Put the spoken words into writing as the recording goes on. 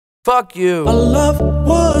Fuck you. My love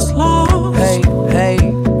was lost. Hey, hey.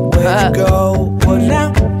 Where'd you go? What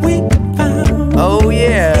now we found? Oh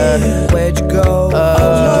yeah. Where'd you go?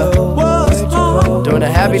 Where'd you go? Doing a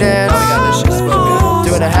happy dance. We got this shit spoken.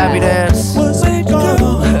 Doing a happy dance. Where'd you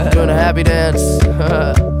go? Doing a happy dance.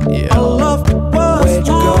 Yeah. Where'd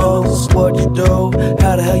you go? What'd you do?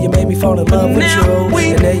 How the hell you made me fall in love with you?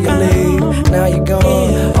 And then you leave, now you're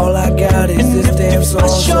gone. All I got is this damn song,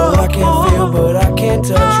 so I can't feel but I can't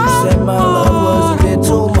touch you. Said my love was a bit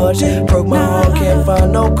too much. Broke my heart, can't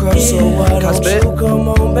find no crush, so why don't you come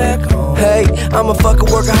on back home? Hey, I'm a fucking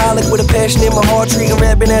workaholic with a passion in my heart, treating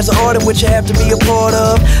rapping as an art, which you have to be a part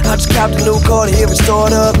of. I just copped a new car to hear it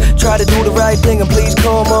start up. Try to do the right thing and please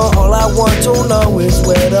come on. All I want to know is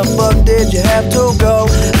where the fuck did you have to go?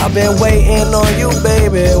 I've been waiting on you,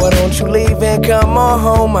 baby. Why don't you leave and come on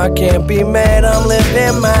home? I can't be mad, I'm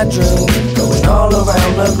living my dream, going all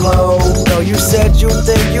around the globe. No, you said you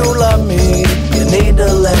think you love me, you need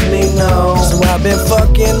to let me know. So I've been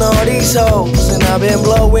fucking all these hoes, and I've been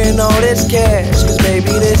blowing all this cash, cause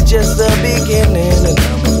baby this just the beginning, and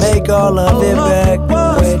I'ma make all of it back.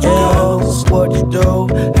 Where'd you go? What'd you do?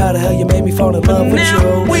 How the hell you made me fall in love with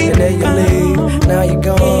you? And then you leave, now you're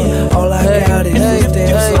gone. All I got is this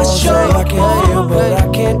damn song, so I can't feel but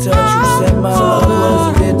I can't touch you. Said my love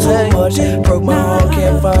was a bit too much. Broke my heart,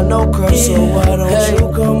 can't find no crush, so why don't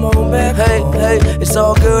you come on back home? Hey, it's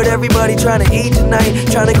all good, everybody trying to eat tonight,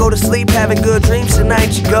 trying to go to sleep, having good dreams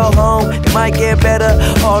tonight. You go home, it might get better.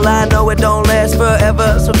 All I know, it don't last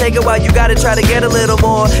forever, so take it while you gotta try to get a little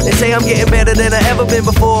more. They say I'm getting better than I ever been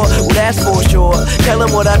before, well that's for sure. Tell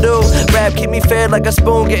them what I do, rap keep me fed like a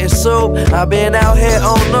spoon getting soup. I've been out here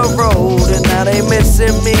on the road, and now they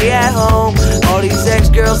missing me at home. All these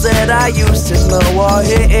ex-girls that I used to know are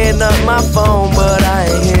hitting up my phone, but I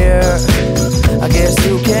ain't here. I guess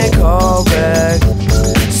you can't call back.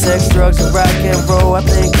 Sex, drugs, and rock and roll, I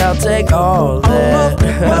think I'll take all that.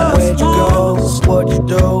 Where'd you go? What'd you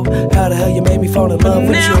do? How the hell you made me fall in love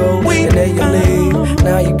with you? And then you leave,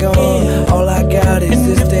 now you're gone. All I got is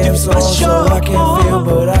this damn song, so I can't feel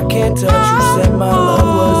but I can't touch you. Said my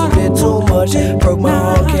love was a bit too much. Broke my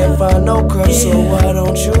heart, can't find no crush, so why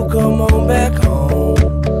don't you come on back home?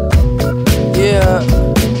 Yeah.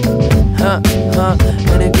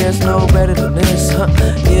 And it gets no better than this,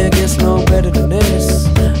 yeah, it gets no better than this.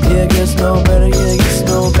 Yeah, it gets no better, yeah, it gets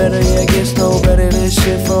no better, yeah, it gets no better, this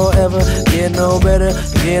shit forever. Get no better,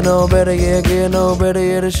 get no better, yeah, get no better,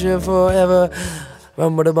 yeah, this shit forever.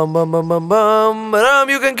 Bum, bum, bum, bum, bum, bum, bum.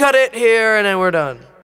 You can cut it here and then we're done.